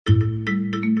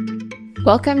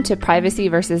Welcome to Privacy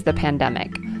versus the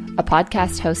Pandemic, a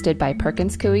podcast hosted by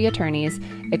Perkins Coie attorneys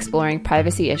exploring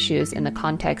privacy issues in the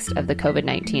context of the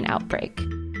COVID-19 outbreak.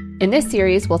 In this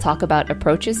series, we'll talk about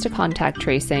approaches to contact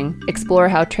tracing, explore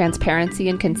how transparency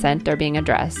and consent are being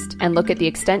addressed, and look at the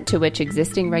extent to which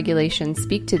existing regulations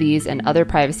speak to these and other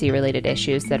privacy-related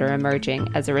issues that are emerging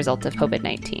as a result of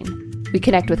COVID-19. We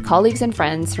connect with colleagues and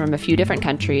friends from a few different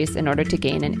countries in order to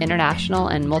gain an international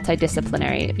and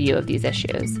multidisciplinary view of these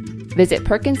issues. Visit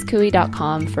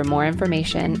perkinscoie.com for more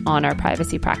information on our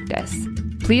privacy practice.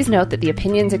 Please note that the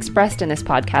opinions expressed in this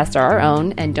podcast are our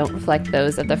own and don't reflect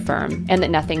those of the firm, and that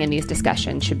nothing in these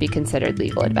discussions should be considered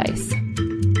legal advice.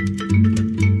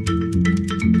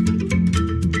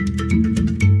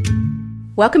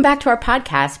 Welcome back to our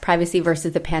podcast, Privacy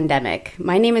versus the Pandemic.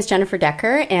 My name is Jennifer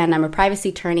Decker, and I'm a privacy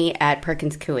attorney at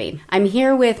Perkins Coie. I'm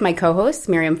here with my co-hosts,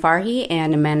 Miriam Farhi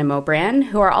and Amanda Mobran,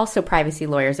 who are also privacy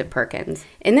lawyers at Perkins.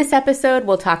 In this episode,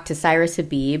 we'll talk to Cyrus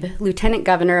Habib, Lieutenant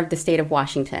Governor of the state of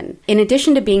Washington. In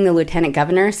addition to being the Lieutenant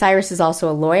Governor, Cyrus is also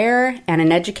a lawyer and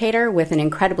an educator with an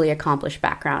incredibly accomplished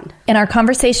background. In our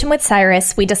conversation with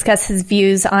Cyrus, we discuss his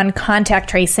views on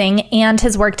contact tracing and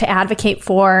his work to advocate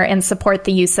for and support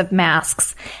the use of masks.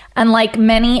 Unlike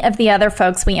many of the other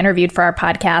folks we interviewed for our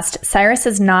podcast, Cyrus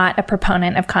is not a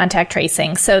proponent of contact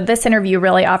tracing, so this interview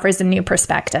really offers a new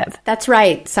perspective. That's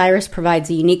right. Cyrus provides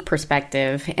a unique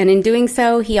perspective, and in doing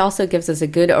so, he also gives us a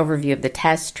good overview of the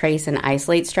test, trace, and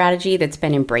isolate strategy that's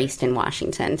been embraced in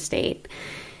Washington state.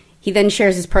 He then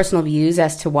shares his personal views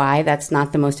as to why that's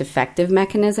not the most effective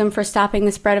mechanism for stopping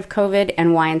the spread of COVID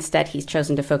and why instead he's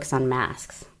chosen to focus on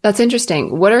masks. That's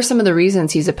interesting. What are some of the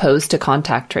reasons he's opposed to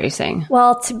contact tracing?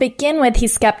 Well, to begin with,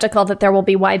 he's skeptical that there will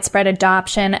be widespread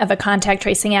adoption of a contact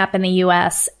tracing app in the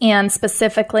U.S. and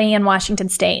specifically in Washington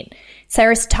state.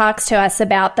 Cyrus talks to us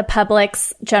about the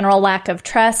public's general lack of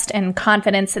trust and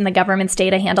confidence in the government's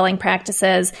data handling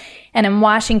practices. And in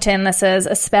Washington, this is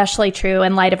especially true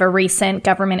in light of a recent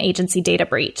government agency data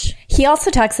breach. He also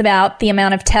talks about the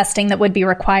amount of testing that would be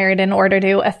required in order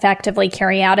to effectively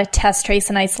carry out a test, trace,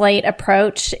 and isolate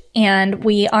approach. And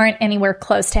we aren't anywhere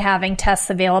close to having tests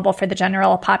available for the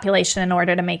general population in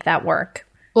order to make that work.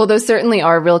 Well, those certainly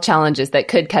are real challenges that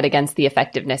could cut against the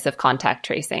effectiveness of contact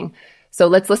tracing. So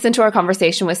let's listen to our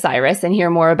conversation with Cyrus and hear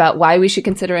more about why we should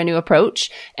consider a new approach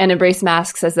and embrace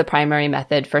masks as the primary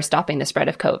method for stopping the spread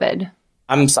of COVID.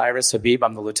 I'm Cyrus Habib.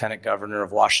 I'm the Lieutenant Governor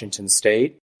of Washington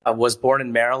State. I was born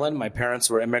in Maryland. My parents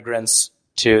were immigrants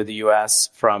to the U.S.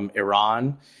 from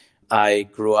Iran. I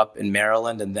grew up in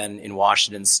Maryland and then in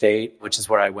Washington State, which is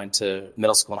where I went to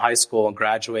middle school and high school and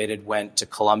graduated, went to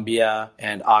Columbia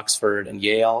and Oxford and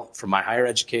Yale for my higher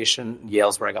education.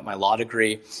 Yale's where I got my law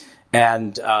degree.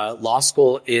 And law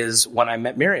school is when I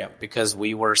met Miriam because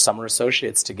we were summer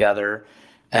associates together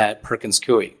at Perkins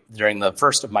Coie during the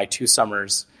first of my 2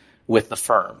 summers with the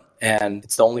firm. And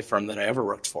it's the only firm that I ever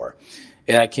worked for.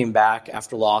 And I came back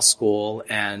after law school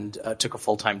and took a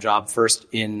full-time job, first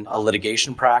in a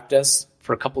litigation practice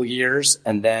for a couple of years,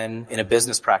 and then in a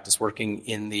business practice working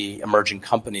in the emerging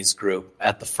companies group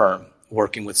at the firm,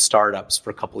 working with startups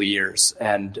for a couple of years.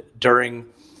 And during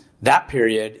that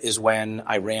period is when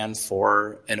I ran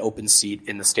for an open seat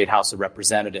in the State House of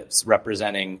Representatives,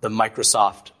 representing the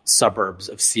Microsoft suburbs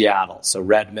of Seattle, so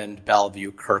Redmond,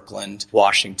 Bellevue, Kirkland,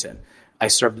 Washington. I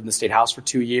served in the State House for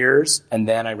 2 years, and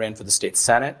then I ran for the State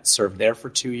Senate, served there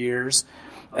for 2 years,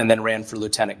 and then ran for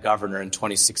Lieutenant Governor in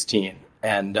 2016.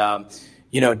 And,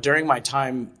 during my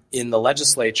time in the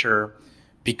legislature,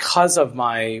 because of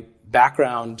my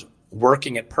background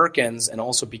working at Perkins and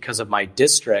also because of my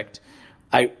district,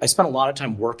 I spent a lot of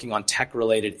time working on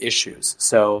tech-related issues.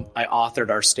 So I authored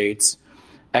our state's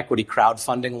equity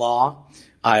crowdfunding law.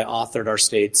 I authored our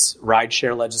state's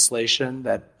rideshare legislation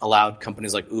that allowed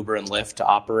companies like Uber and Lyft to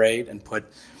operate and put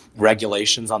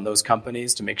regulations on those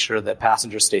companies to make sure that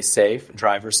passengers stay safe and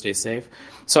drivers stay safe.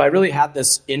 So I really had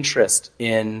this interest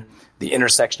in the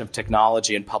intersection of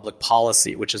technology and public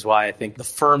policy, which is why I think the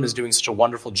firm is doing such a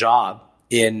wonderful job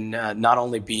in not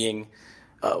only being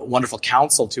wonderful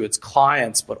counsel to its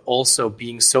clients, but also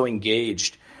being so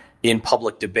engaged in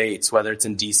public debates, whether it's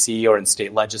in DC or in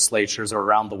state legislatures or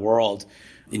around the world,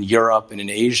 in Europe and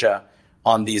in Asia,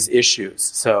 on these issues.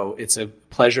 So it's a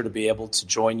pleasure to be able to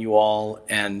join you all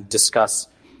and discuss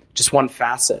just one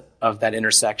facet of that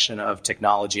intersection of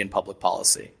technology and public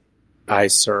policy. I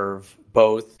serve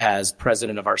both as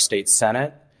president of our state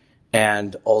Senate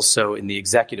and also in the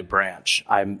executive branch.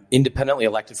 I'm independently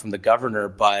elected from the governor,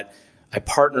 but I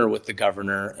partner with the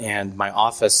governor, and my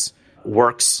office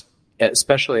works,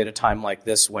 especially at a time like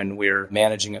this when we're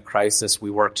managing a crisis,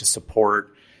 we work to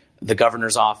support the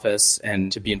governor's office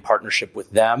and to be in partnership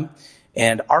with them.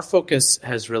 And our focus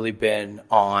has really been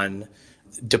on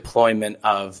deployment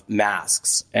of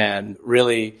masks and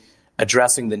really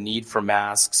addressing the need for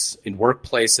masks in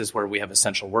workplaces where we have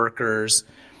essential workers.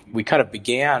 We kind of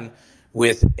began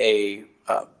with a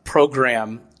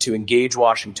program to engage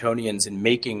Washingtonians in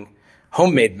making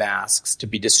homemade masks to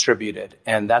be distributed.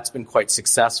 And that's been quite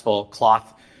successful,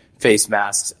 cloth face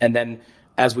masks. And then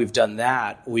as we've done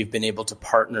that, we've been able to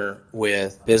partner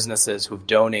with businesses who've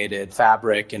donated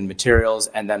fabric and materials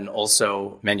and then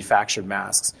also manufactured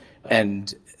masks.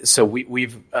 And so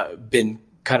we've been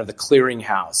kind of the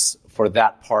clearinghouse for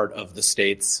that part of the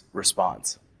state's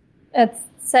response. It's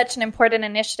such an important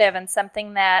initiative and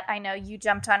something that I know you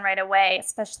jumped on right away,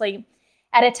 especially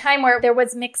at a time where there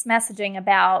was mixed messaging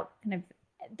about kind of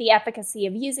the efficacy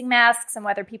of using masks and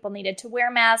whether people needed to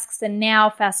wear masks. And now,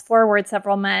 fast forward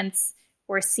several months,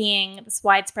 we're seeing this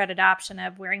widespread adoption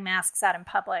of wearing masks out in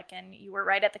public. And you were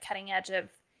right at the cutting edge of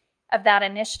that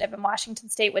initiative in Washington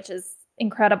State, which is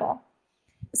incredible.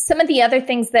 Some of the other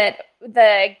things that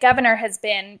the governor has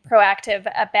been proactive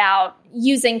about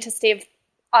using to stave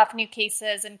off new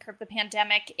cases and curb the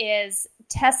pandemic is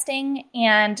testing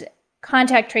and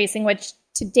contact tracing, which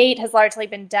to date has largely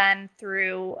been done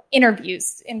through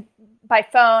interviews by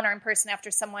phone or in person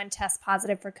after someone tests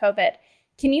positive for COVID.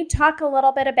 Can you talk a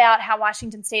little bit about how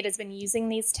Washington State has been using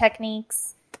these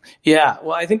techniques? Yeah,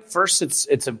 well, I think first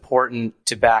it's important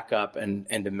to back up and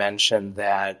to mention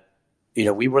that,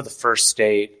 we were the first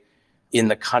state in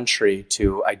the country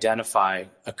to identify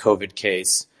a COVID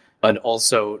case, and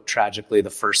also tragically the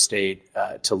first state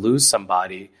to lose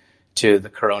somebody to the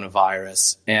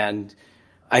coronavirus. And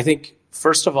I think,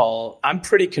 first of all, I'm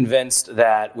pretty convinced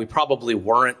that we probably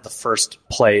weren't the first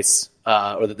place,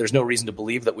 or that there's no reason to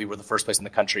believe that we were the first place in the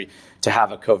country to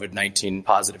have a COVID-19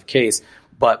 positive case.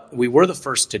 But we were the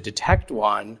first to detect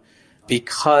one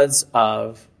because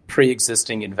of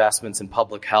pre-existing investments in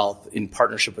public health in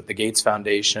partnership with the Gates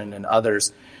Foundation and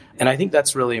others. And I think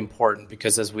that's really important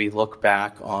because as we look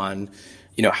back on,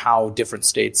 how different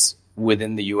states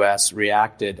within the U.S.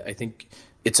 reacted, I think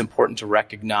it's important to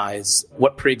recognize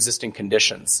what pre-existing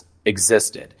conditions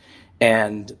existed.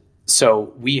 And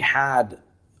so we had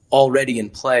already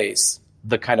in place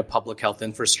the kind of public health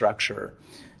infrastructure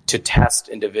to test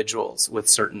individuals with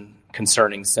certain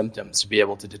concerning symptoms to be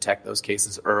able to detect those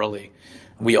cases early.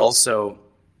 We also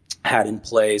had in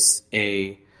place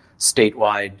a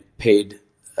statewide paid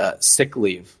sick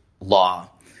leave law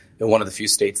in one of the few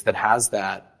states that has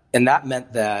that. And that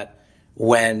meant that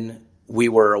when we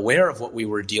were aware of what we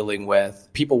were dealing with,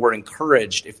 people were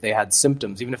encouraged if they had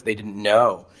symptoms, even if they didn't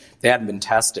know, they hadn't been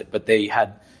tested, but they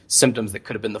had symptoms that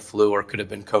could have been the flu or could have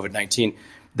been COVID-19,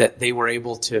 that they were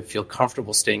able to feel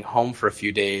comfortable staying home for a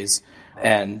few days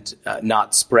and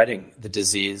not spreading the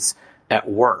disease at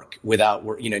work without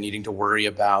needing to worry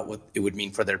about what it would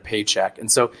mean for their paycheck. And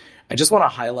so I just want to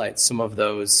highlight some of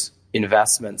those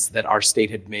investments that our state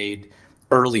had made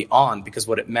early on, because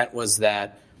what it meant was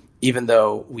that even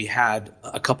though we had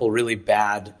a couple really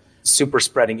bad super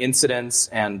spreading incidents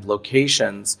and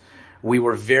locations, we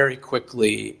were very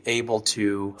quickly able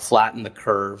to flatten the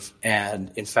curve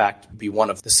and, in fact, be one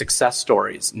of the success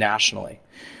stories nationally.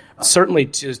 Certainly,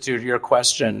 to your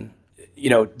question,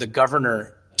 the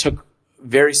governor took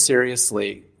very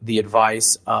seriously the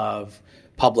advice of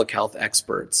public health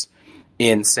experts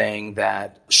in saying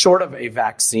that short of a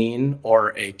vaccine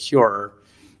or a cure,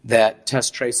 that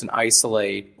test, trace, and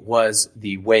isolate was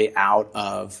the way out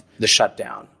of the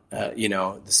shutdown,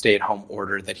 the stay-at-home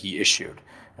order that he issued.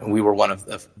 And we were one of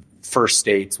the first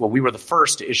states. Well, we were the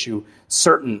first to issue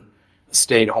certain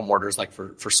stay-at-home orders, like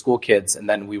for school kids, and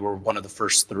then we were one of the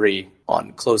first three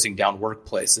on closing down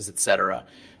workplaces, et cetera.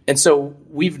 And so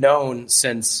we've known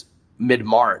since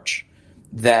mid-March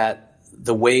that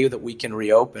the way that we can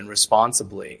reopen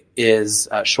responsibly is,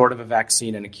 short of a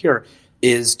vaccine and a cure,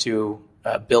 is to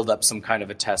build up some kind of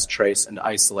a test, trace, and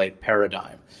isolate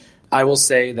paradigm. I will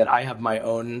say that I have my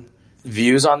own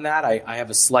views on that. I have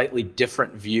a slightly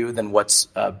different view than what's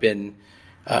been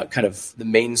kind of the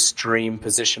mainstream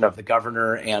position of the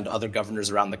governor and other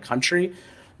governors around the country.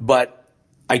 But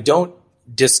I don't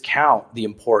discount the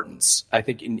importance. I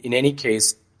think in any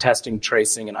case, testing,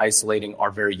 tracing, and isolating are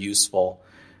very useful.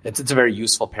 It's a very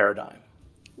useful paradigm.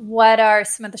 What are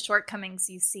some of the shortcomings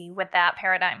you see with that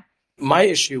paradigm? My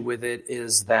issue with it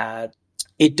is that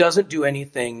it doesn't do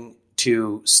anything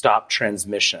to stop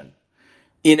transmission.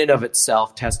 In and of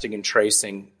itself, testing and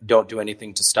tracing don't do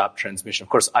anything to stop transmission. Of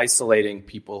course, isolating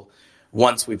people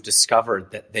once we've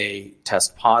discovered that they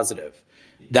test positive,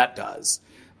 that does.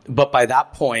 But by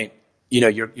that point,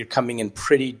 you're coming in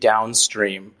pretty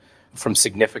downstream from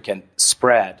significant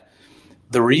spread.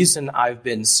 The reason I've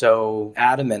been so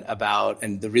adamant about,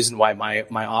 and the reason why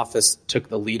my office took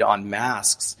the lead on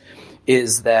masks,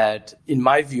 is that, in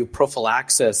my view,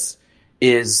 prophylaxis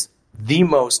is the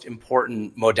most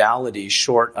important modality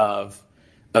short of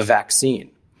a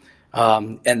vaccine.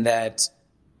 And that,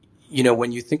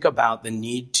 when you think about the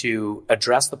need to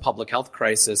address the public health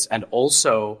crisis and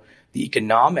also the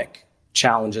economic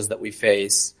challenges that we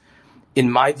face,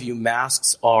 in my view,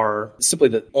 masks are simply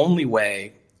the only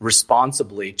way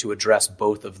responsibly to address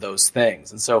both of those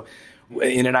things. And so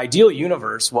in an ideal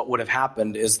universe, what would have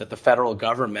happened is that the federal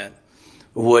government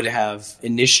would have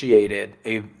initiated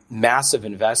a massive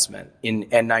investment in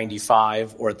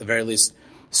N95, or at the very least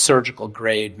surgical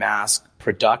grade mask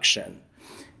production,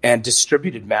 and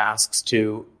distributed masks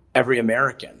to every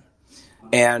American.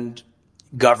 And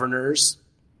governors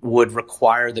would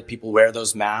require that people wear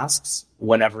those masks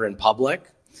whenever in public,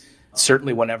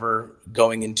 certainly whenever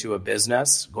going into a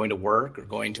business, going to work, or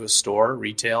going to a store,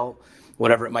 retail,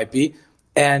 whatever it might be.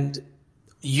 And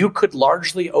you could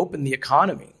largely open the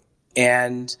economy.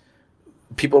 And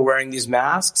people wearing these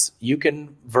masks, you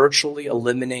can virtually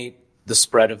eliminate the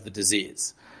spread of the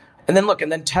disease. And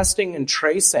then testing and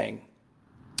tracing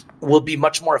will be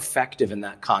much more effective in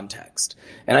that context.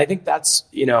 And I think that's,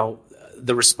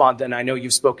 the response. And I know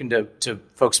you've spoken to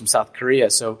folks from South Korea,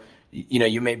 so,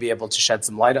 you may be able to shed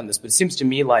some light on this. But it seems to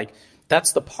me like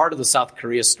that's the part of the South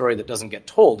Korea story that doesn't get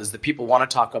told, is that people want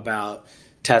to talk about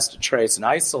test, trace, and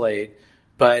isolate.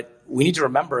 But we need to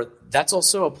remember that's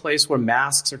also a place where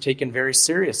masks are taken very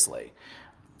seriously.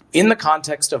 In the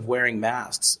context of wearing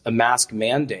masks, a mask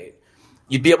mandate,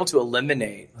 you'd be able to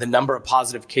eliminate the number of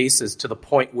positive cases to the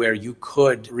point where you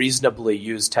could reasonably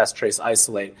use test, trace,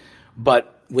 isolate.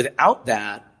 But without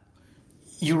that,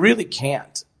 you really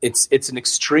can't. It's an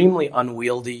extremely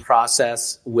unwieldy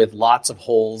process with lots of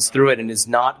holes through it, and is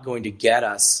not going to get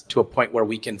us to a point where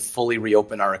we can fully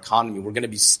reopen our economy. We're going to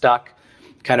be stuck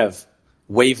kind of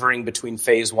wavering between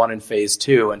phase 1 and phase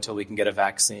 2 until we can get a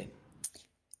vaccine.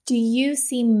 Do you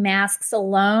see masks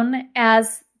alone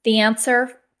as the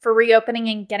answer for reopening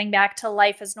and getting back to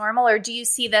life as normal? Or do you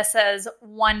see this as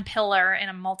one pillar in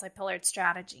a multi-pillared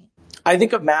strategy? I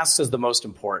think of masks as the most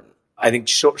important. I think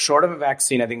short of a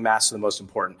vaccine, I think masks are the most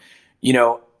important.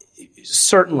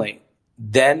 Certainly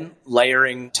then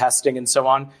layering testing and so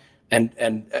on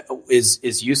and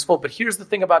is useful. But here's the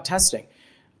thing about testing.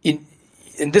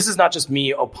 And this is not just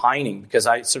me opining, because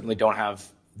I certainly don't have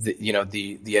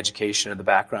the education or the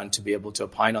background to be able to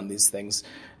opine on these things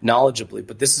knowledgeably.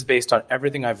 But this is based on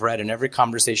everything I've read and every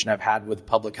conversation I've had with a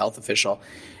public health official,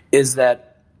 is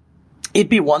that it'd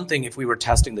be one thing if we were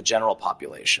testing the general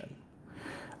population.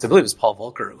 I believe it was Paul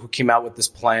Volcker who came out with this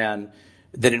plan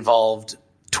that involved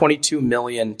 22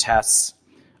 million tests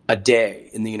a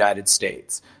day in the United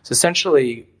States. So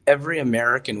essentially, every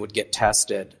American would get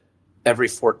tested every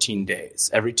 14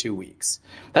 days, every 2 weeks.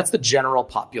 That's the general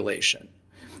population.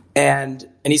 And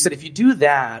he said, if you do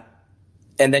that,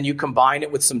 and then you combine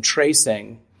it with some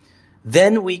tracing,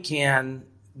 then we can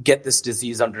get this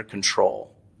disease under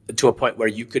control to a point where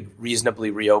you could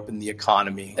reasonably reopen the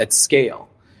economy at scale.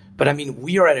 But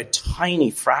we are at a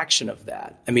tiny fraction of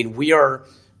that. We are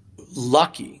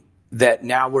lucky that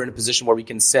now we're in a position where we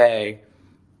can say,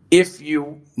 if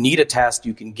you need a test,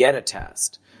 you can get a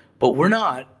test. But we're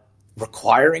not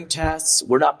requiring tests.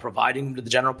 We're not providing them to the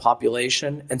general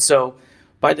population. And so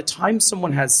by the time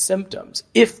someone has symptoms,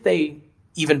 if they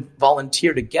even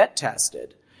volunteer to get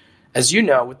tested, as you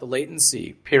know, with the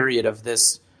latency period of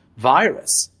this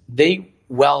virus, they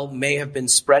may have been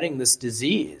spreading this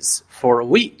disease for a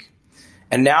week.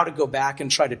 And now to go back and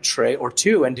try to trace, or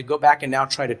two, and to go back and now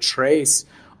try to trace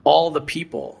all the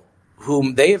people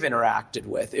whom they have interacted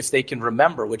with, if they can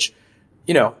remember, which,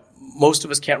 most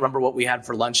of us can't remember what we had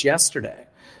for lunch yesterday.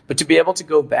 But to be able to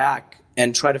go back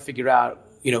and try to figure out,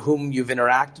 whom you've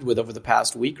interacted with over the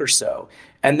past week or so,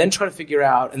 and then try to figure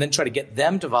out, and then try to get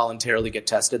them to voluntarily get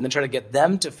tested, and then try to get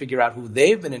them to figure out who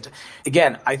they've been into.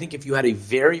 Again, I think if you had a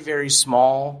very, very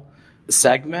small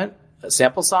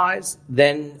sample size,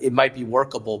 then it might be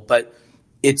workable. But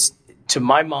it's, to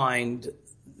my mind,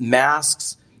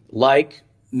 masks like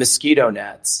mosquito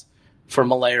nets for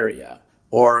malaria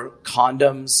or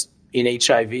condoms in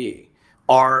HIV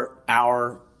are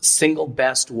our single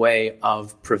best way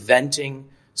of preventing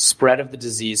spread of the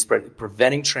disease,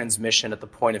 preventing transmission at the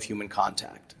point of human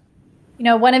contact.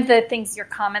 One of the things your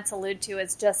comments allude to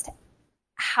is just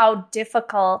how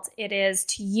difficult it is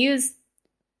to use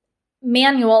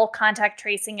manual contact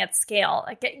tracing at scale.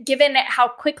 Given how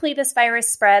quickly this virus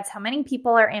spreads, how many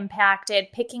people are impacted,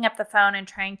 picking up the phone and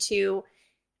trying to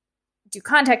do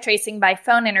contact tracing by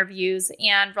phone interviews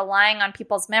and relying on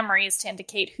people's memories to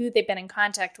indicate who they've been in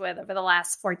contact with over the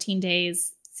last 14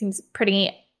 days seems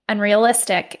pretty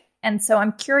unrealistic. And so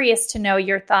I'm curious to know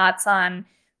your thoughts on,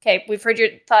 okay, we've heard your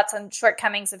thoughts on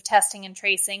shortcomings of testing and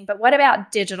tracing, but what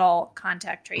about digital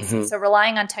contact tracing? Mm-hmm. So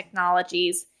relying on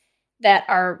technologies that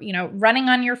are, running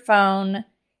on your phone,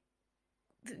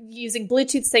 using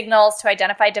Bluetooth signals to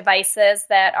identify devices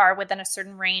that are within a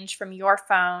certain range from your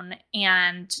phone,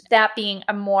 and that being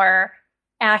a more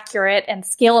accurate and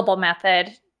scalable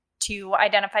method to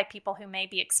identify people who may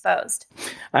be exposed.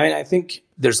 I think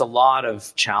there's a lot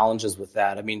of challenges with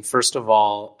that. First of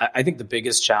all, I think the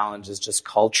biggest challenge is just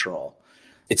cultural.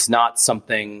 It's not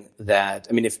something that,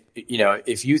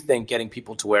 if you think getting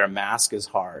people to wear a mask is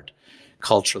hard,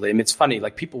 culturally. It's funny,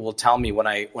 like people will tell me when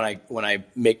I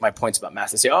make my points about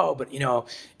masks, they say, oh, but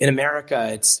in America,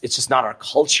 it's just not our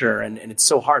culture and it's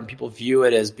so hard and people view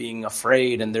it as being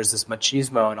afraid and there's this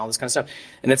machismo and all this kind of stuff.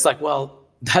 And it's like, well,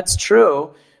 that's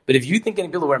true. But if you think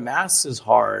getting people to wear masks is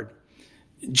hard,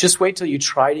 just wait till you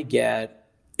try to get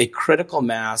a critical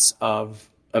mass of,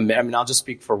 I'll just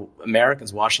speak for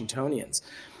Americans, Washingtonians,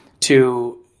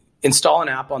 to install an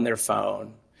app on their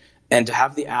phone and to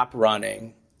have the app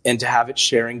running and to have it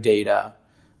sharing data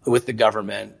with the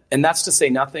government. And that's to say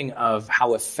nothing of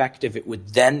how effective it would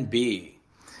then be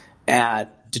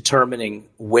at determining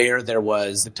where there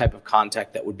was the type of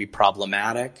contact that would be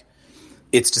problematic.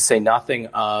 It's to say nothing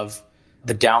of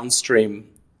the downstream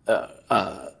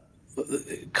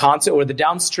concept or the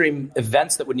downstream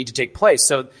events that would need to take place.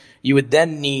 So you would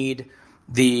then need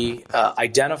the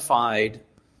identified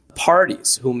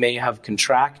parties who may have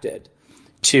contracted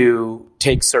to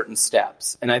take certain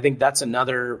steps. And I think that's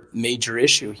another major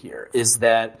issue here is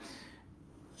that,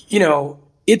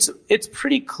 it's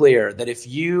pretty clear that if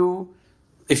you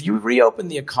reopen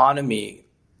the economy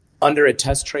under a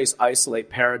test, trace,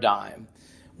 isolate paradigm,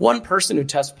 one person who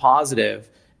tests positive,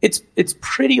 it's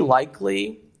pretty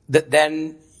likely that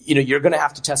then, you're going to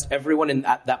have to test everyone in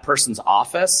that person's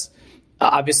office,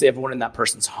 obviously everyone in that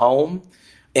person's home.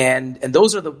 And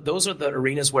those are the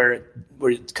arenas where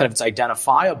it's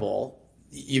identifiable.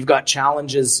 You've got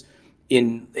challenges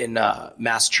in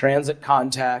mass transit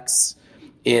contexts,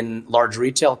 in large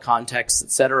retail contexts,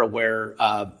 et cetera, where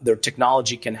their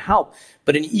technology can help.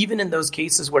 But even in those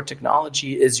cases where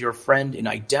technology is your friend in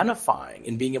identifying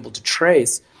and being able to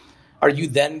trace, are you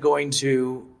then going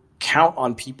to count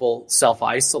on people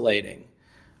self-isolating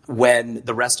when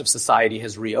the rest of society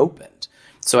has reopened?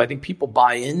 So I think people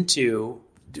buy into,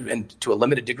 and to a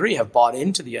limited degree have bought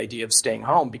into the idea of staying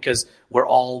home because we're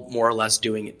all more or less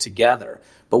doing it together.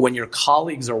 But when your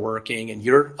colleagues are working and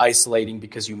you're isolating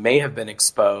because you may have been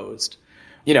exposed,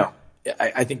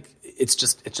 I think it's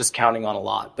just counting on a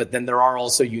lot. But then there are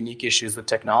also unique issues with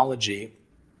technology,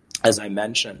 as I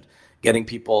mentioned, getting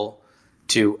people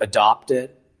to adopt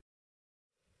it.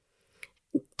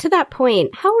 To that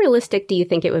point, how realistic do you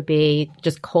think it would be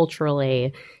just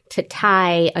culturally to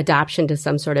tie adoption to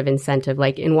some sort of incentive?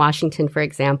 Like in Washington, for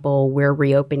example, we're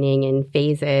reopening in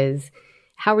phases.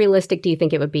 How realistic do you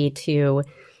think it would be to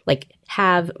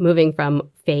have moving from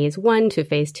phase 1 to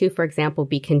phase 2, for example,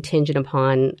 be contingent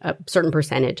upon a certain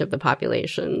percentage of the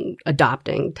population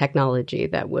adopting technology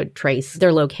that would trace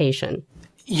their location?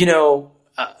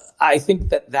 I think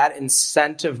that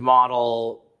incentive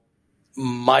model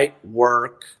might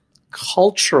work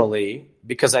culturally,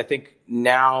 because I think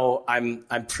now I'm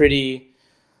pretty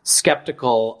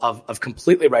skeptical of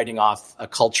completely writing off a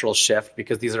cultural shift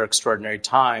because these are extraordinary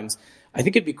times. I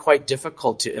think it'd be quite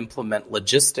difficult to implement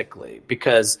logistically,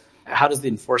 because how does the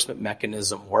enforcement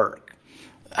mechanism work?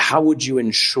 How would you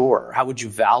ensure, how would you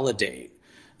validate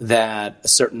that a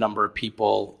certain number of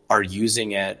people are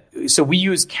using it? So we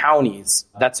use counties.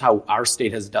 That's how our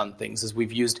state has done things, is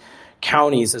we've used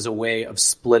counties as a way of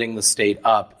splitting the state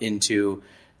up into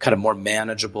kind of more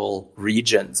manageable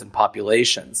regions and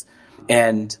populations.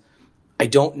 And I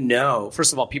don't know,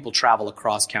 first of all, people travel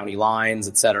across county lines,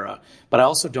 et cetera, but I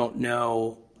also don't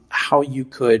know how you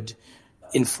could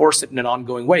enforce it in an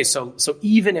ongoing way. So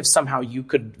even if somehow you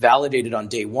could validate it on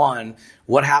day one,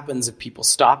 what happens if people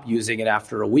stop using it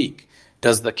after a week?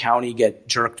 Does the county get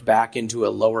jerked back into a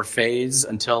lower phase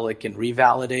until it can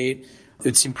revalidate? It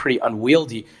would seem pretty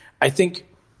unwieldy. I think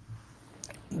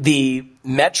the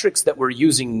metrics that we're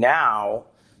using now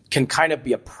can kind of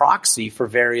be a proxy for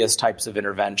various types of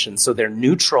interventions. So they're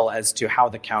neutral as to how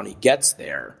the county gets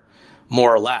there,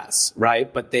 more or less,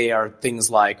 right? But they are things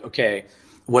like, okay,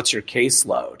 what's your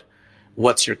caseload?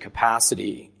 What's your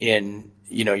capacity in,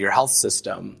 your health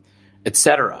system, et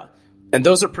cetera? And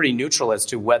those are pretty neutral as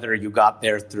to whether you got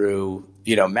there through,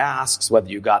 masks, whether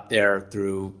you got there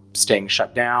through staying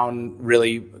shut down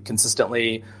really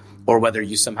consistently, or whether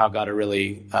you somehow got a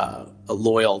really a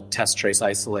loyal test, trace,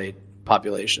 isolate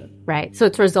population. Right. So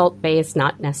it's result-based,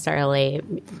 not necessarily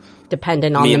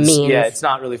dependent on the means. Yeah, it's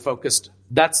not really focused.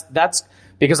 That's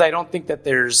because I don't think that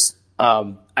there's,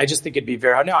 I just think it'd be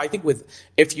very hard. Now, I think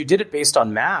if you did it based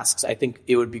on masks, I think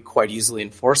it would be quite easily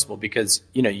enforceable because,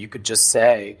 you could just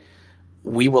say,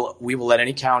 we will let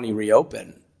any county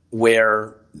reopen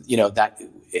where, that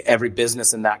every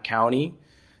business in that county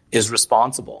is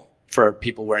responsible for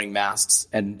people wearing masks.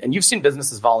 And you've seen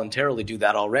businesses voluntarily do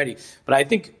that already. But I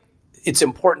think it's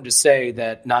important to say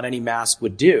that not any mask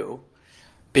would do,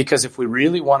 because if we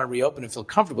really want to reopen and feel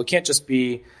comfortable, it can't just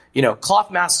be,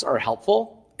 cloth masks are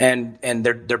helpful and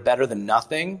they're better than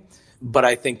nothing. But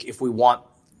I think if we want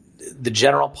the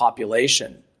general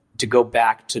population to go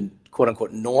back to quote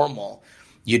unquote normal,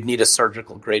 you'd need a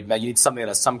surgical grade mask. You need something that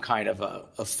has some kind of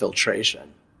a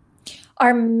filtration.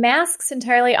 Are masks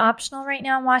entirely optional right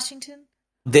now in Washington?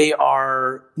 They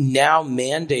are now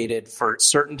mandated for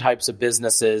certain types of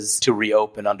businesses to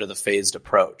reopen under the phased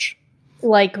approach.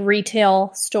 Like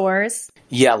retail stores?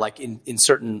 Yeah, like in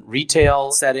certain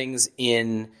retail settings,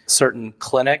 in certain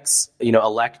clinics,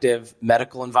 elective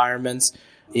medical environments,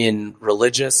 in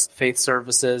religious faith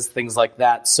services, things like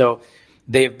that. So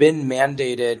they've been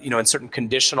mandated, in certain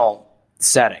conditional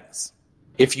settings.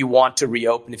 If you want to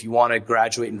reopen, if you want to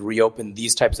graduate and reopen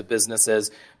these types of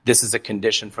businesses, this is a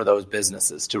condition for those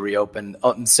businesses to reopen.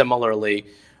 And similarly,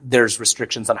 there's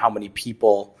restrictions on how many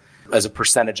people as a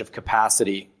percentage of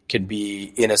capacity can be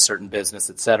in a certain business,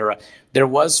 et cetera. There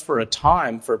was for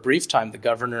a brief time, the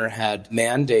governor had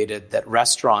mandated that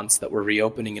restaurants that were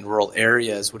reopening in rural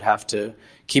areas would have to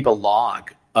keep a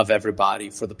log of everybody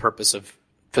for the purpose of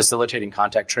facilitating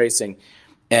contact tracing.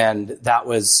 And that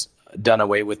was done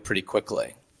away with pretty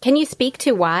quickly. Can you speak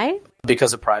to why?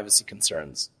 Because of privacy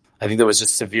concerns. I think there was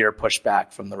just severe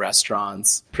pushback from the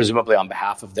restaurants, presumably on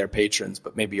behalf of their patrons,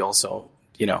 but maybe also,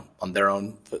 on their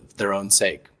own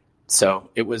sake. So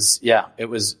it was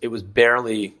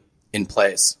barely in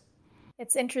place.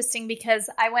 It's interesting because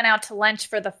I went out to lunch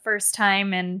for the first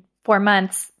time in 4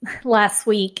 months last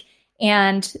week,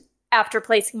 and after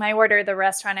placing my order, the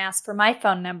restaurant asked for my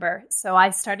phone number. So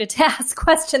I started to ask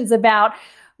questions about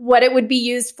what it would be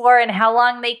used for and how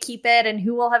long they keep it and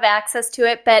who will have access to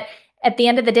it. But at the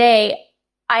end of the day,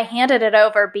 I handed it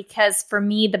over because for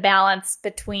me, the balance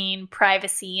between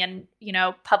privacy and,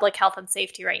 public health and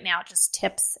safety right now just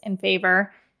tips in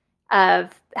favor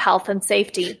of health and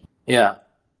safety. Yeah.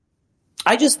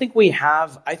 I think we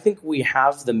have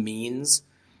the means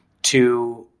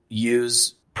to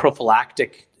use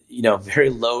prophylactic, very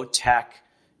low tech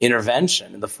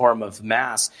intervention in the form of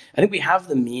masks. I think we have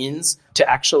the means to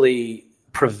actually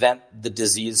prevent the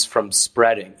disease from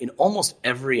spreading in almost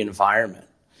every environment,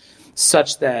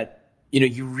 such that,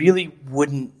 you really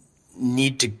wouldn't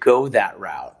need to go that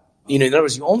route. In other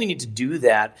words, you only need to do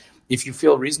that if you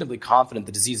feel reasonably confident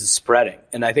the disease is spreading.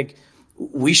 And I think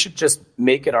we should just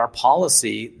make it our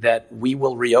policy that we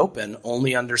will reopen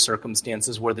only under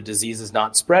circumstances where the disease is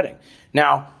not spreading.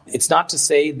 Now, it's not to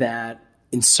say that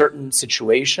in certain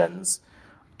situations,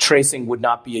 tracing would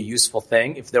not be a useful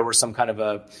thing if there were some kind of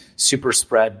a super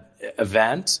spread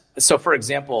event. So, for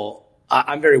example,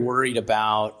 I'm very worried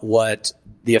about what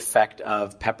the effect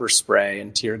of pepper spray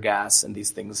and tear gas and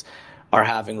these things are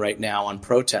having right now on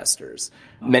protesters.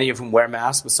 Many of whom wear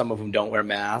masks, but some of whom don't wear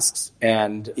masks.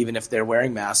 And even if they're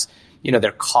wearing masks,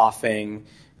 they're coughing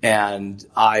and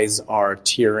eyes are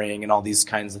tearing and all these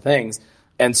kinds of things.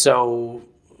 And so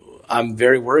I'm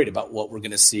very worried about what we're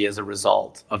going to see as a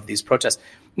result of these protests.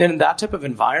 And in that type of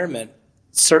environment,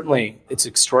 certainly it's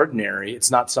extraordinary.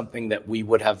 It's not something that we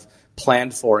would have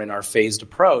planned for in our phased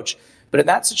approach. But in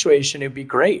that situation, it would be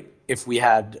great if we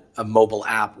had a mobile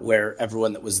app where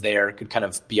everyone that was there could kind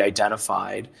of be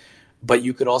identified. But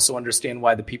you could also understand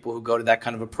why the people who go to that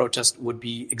kind of a protest would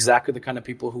be exactly the kind of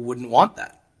people who wouldn't want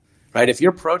that, right? If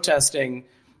you're protesting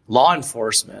law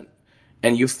enforcement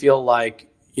and you feel like,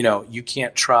 you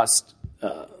can't trust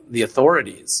the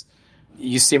authorities,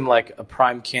 you seem like a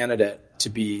prime candidate to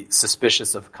be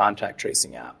suspicious of a contact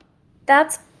tracing app.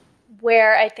 That's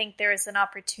where I think there is an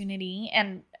opportunity,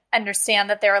 and understand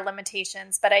that there are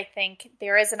limitations, but I think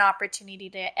there is an opportunity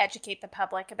to educate the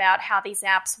public about how these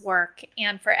apps work.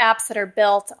 And for apps that are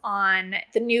built on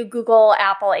the new Google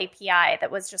Apple API that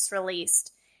was just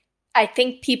released, I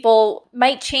think people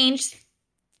might change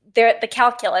the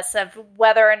calculus of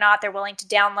whether or not they're willing to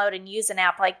download and use an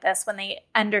app like this when they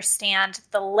understand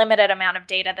the limited amount of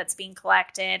data that's being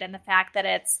collected and the fact that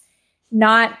it's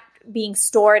not being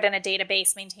stored in a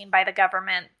database maintained by the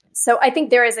government. So I think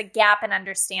there is a gap in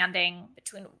understanding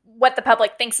between what the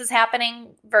public thinks is happening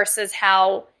versus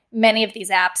how many of these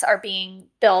apps are being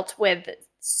built with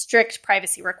strict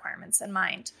privacy requirements in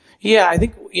mind. Yeah, I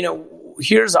think,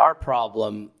 here's our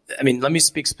problem. I mean, let me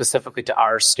speak specifically to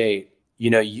our state.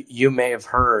 You may have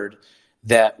heard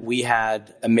that we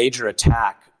had a major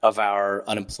attack of our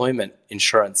unemployment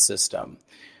insurance system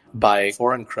by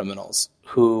foreign criminals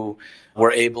who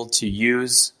were able to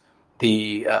use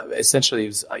the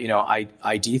essentially,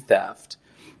 ID theft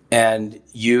and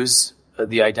use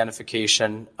the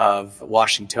identification of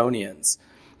Washingtonians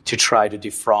to try to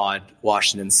defraud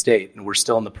Washington State. And we're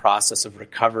still in the process of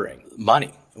recovering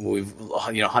money. We've,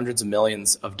 hundreds of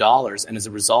millions of dollars. And as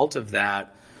a result of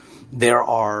that, there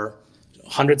are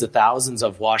hundreds of thousands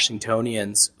of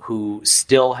Washingtonians who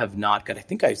still have not got, I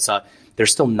think I saw,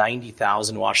 there's still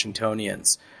 90,000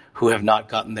 Washingtonians who have not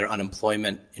gotten their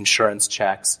unemployment insurance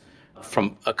checks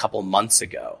from a couple months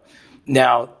ago.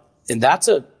 Now, and that's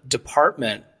a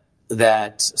department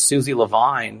that Susie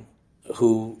Levine,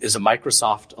 who is a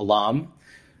Microsoft alum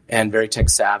and very tech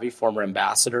savvy, former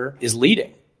ambassador, is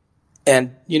leading.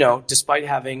 And, despite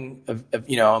having a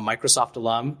Microsoft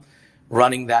alum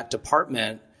running that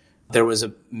department, there was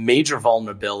a major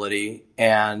vulnerability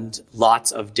and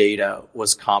lots of data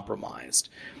was compromised.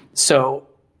 So,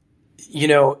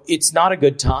 it's not a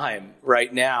good time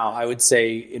right now, I would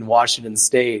say, in Washington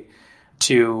State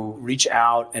to reach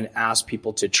out and ask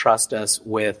people to trust us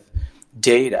with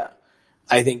data.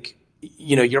 I think,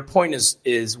 your point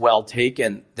is well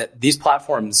taken, that these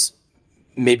platforms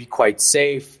may be quite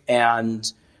safe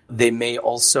and they may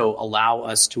also allow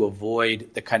us to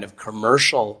avoid the kind of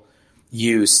commercial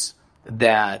use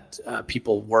that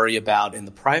people worry about in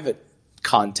the private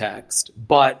context.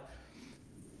 But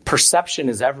perception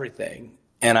is everything.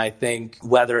 And I think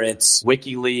whether it's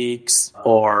WikiLeaks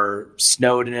or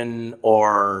Snowden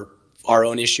or our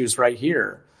own issues right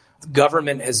here,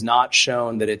 government has not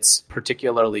shown that it's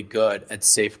particularly good at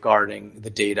safeguarding the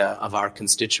data of our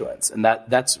constituents. And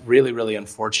that's really, really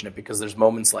unfortunate, because there's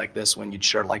moments like this when you'd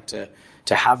sure like to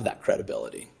have that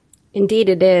credibility. Indeed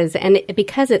it is. And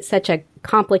because it's such a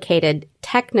complicated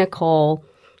technical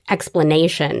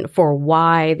explanation for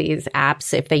why these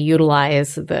apps, if they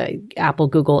utilize the Apple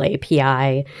Google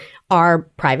API, are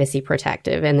privacy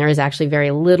protective. And there is actually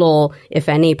very little, if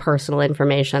any, personal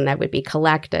information that would be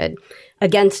collected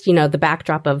against, the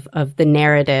backdrop of the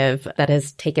narrative that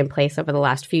has taken place over the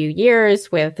last few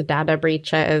years with data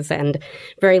breaches and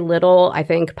very little, I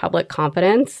think, public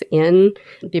confidence in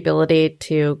the ability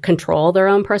to control their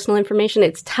own personal information.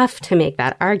 It's tough to make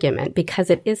that argument because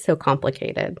it is so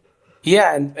complicated.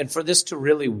 Yeah, and for this to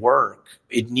really work,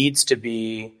 it needs to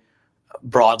be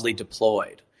broadly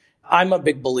deployed. I'm a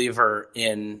big believer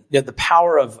in the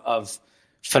power of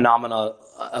phenomenon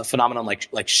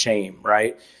like shame,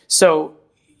 right? So,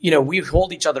 we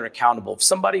hold each other accountable. If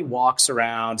somebody walks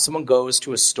around, someone goes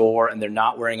to a store and they're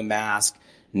not wearing a mask,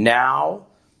 now,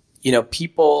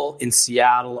 people in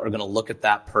Seattle are going to look at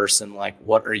that person like,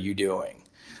 what are you doing?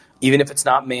 Even if it's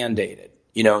not mandated.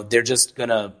 They're just going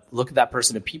to look at that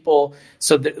person and people.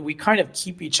 So that we kind of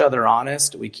keep each other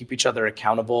honest. We keep each other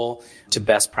accountable to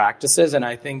best practices. And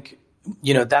I think,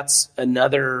 that's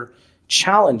another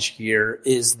challenge here,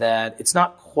 is that it's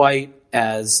not quite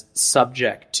as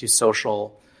subject to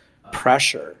social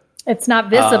pressure. It's not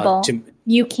visible.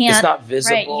 You can't. It's not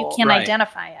visible. Right. You can't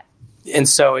identify it. And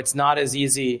so it's not as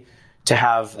easy to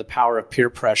have the power of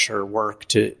peer pressure work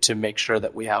to make sure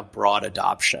that we have broad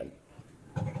adoption.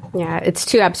 Yeah, it's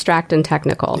too abstract and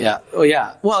technical. Yeah. Oh,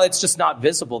 yeah. Well, it's just not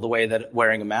visible the way that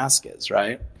wearing a mask is,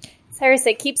 right? Cyrus,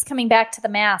 it keeps coming back to the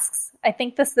masks. I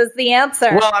think this is the answer.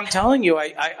 Well, I'm telling you,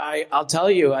 I'll tell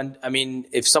you. And I mean,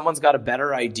 if someone's got a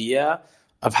better idea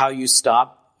of how you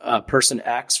stop person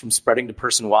X from spreading to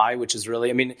person Y, which is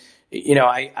really,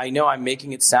 I know I'm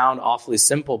making it sound awfully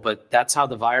simple, but that's how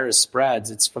the virus spreads.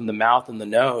 It's from the mouth and the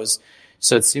nose.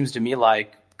 So it seems to me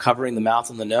like covering the mouth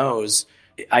and the nose.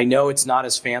 I know it's not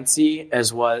as fancy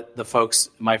as what the folks,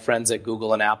 my friends at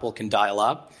Google and Apple, can dial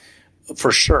up.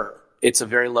 For sure, it's a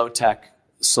very low-tech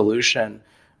solution.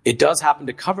 It does happen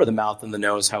to cover the mouth and the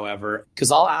nose, however,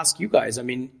 because I'll ask you guys,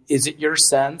 is it your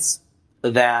sense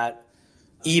that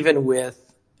even with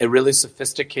a really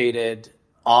sophisticated,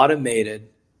 automated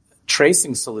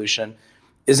tracing solution,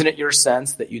 isn't it your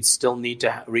sense that you'd still need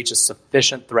to reach a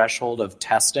sufficient threshold of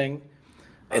testing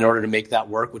in order to make that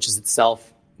work, which is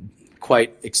itself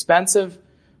quite expensive,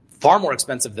 far more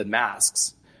expensive than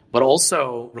masks, but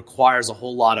also requires a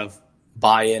whole lot of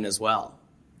buy-in as well?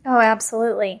 Oh,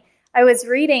 absolutely. I was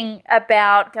reading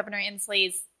about Governor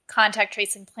Inslee's contact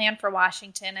tracing plan for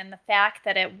Washington and the fact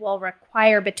that it will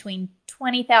require between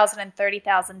 20,000 and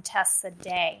 30,000 tests a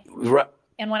day. Right.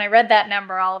 And when I read that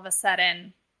number, all of a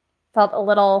sudden felt a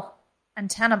little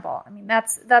untenable. I mean,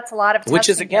 that's a lot of testing. Which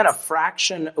is, again,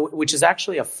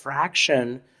 actually a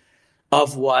fraction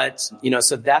of what,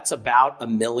 so that's about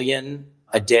 1 million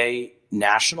a day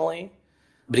nationally.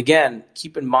 But again,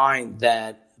 keep in mind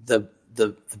that the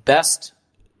best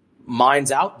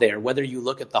minds out there, whether you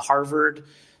look at the Harvard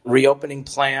reopening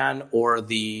plan or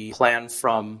the plan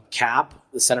from CAP,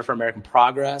 the Center for American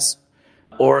Progress,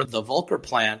 or the Volcker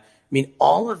plan, I mean,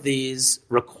 all of these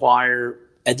require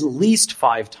at least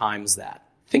 5 times that.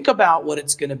 Think about what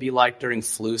it's going to be like during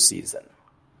flu season.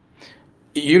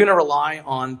 You're going to rely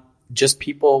on just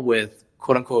people with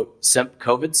quote-unquote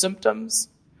COVID symptoms.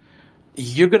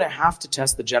 You're going to have to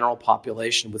test the general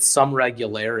population with some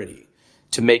regularity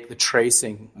to make the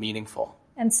tracing meaningful.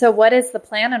 And so what is the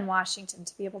plan in Washington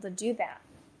to be able to do that?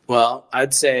 Well,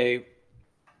 I'd say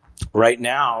right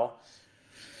now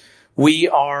we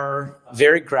are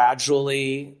very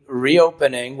gradually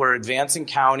reopening. We're advancing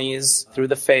counties through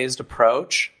the phased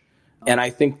approach. And I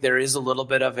think there is a little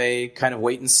bit of a kind of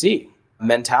wait and see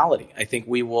mentality. I think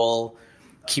we will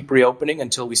keep reopening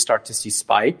until we start to see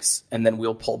spikes, and then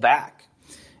we'll pull back.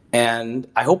 And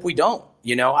I hope we don't.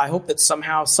 I hope that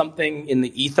somehow something in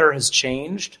the ether has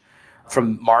changed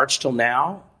from March till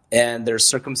now, and there's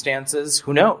circumstances,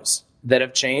 who knows, that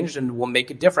have changed and will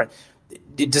make it different.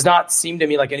 It does not seem to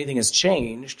me like anything has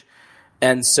changed.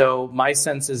 And so my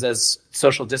sense is as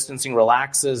social distancing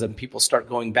relaxes and people start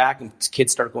going back and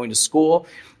kids start going to school,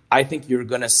 I think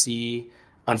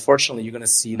unfortunately, you're going to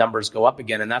see numbers go up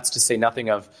again. And that's to say nothing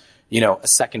of, a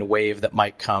second wave that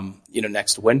might come,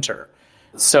 next winter.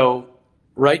 So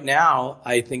right now,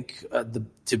 I think,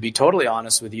 to be totally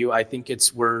honest with you, I think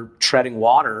we're treading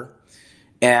water,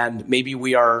 and maybe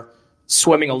we are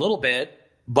swimming a little bit,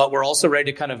 but we're also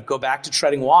ready to kind of go back to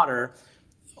treading water,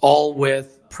 all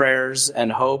with prayers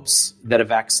and hopes that a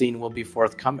vaccine will be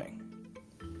forthcoming.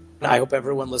 I hope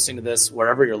everyone listening to this,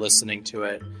 wherever you're listening to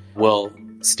it, will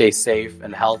stay safe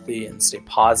and healthy and stay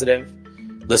positive.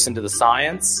 Listen to the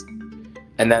science.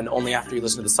 And then only after you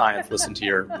listen to the science, listen to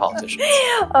your politicians.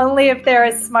 Only if they're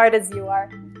as smart as you are.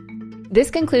 This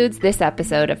concludes this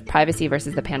episode of Privacy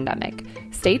versus the Pandemic.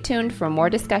 Stay tuned for more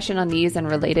discussion on these and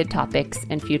related topics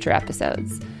in future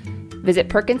episodes. Visit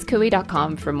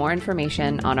perkinscoie.com for more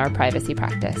information on our privacy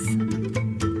practice.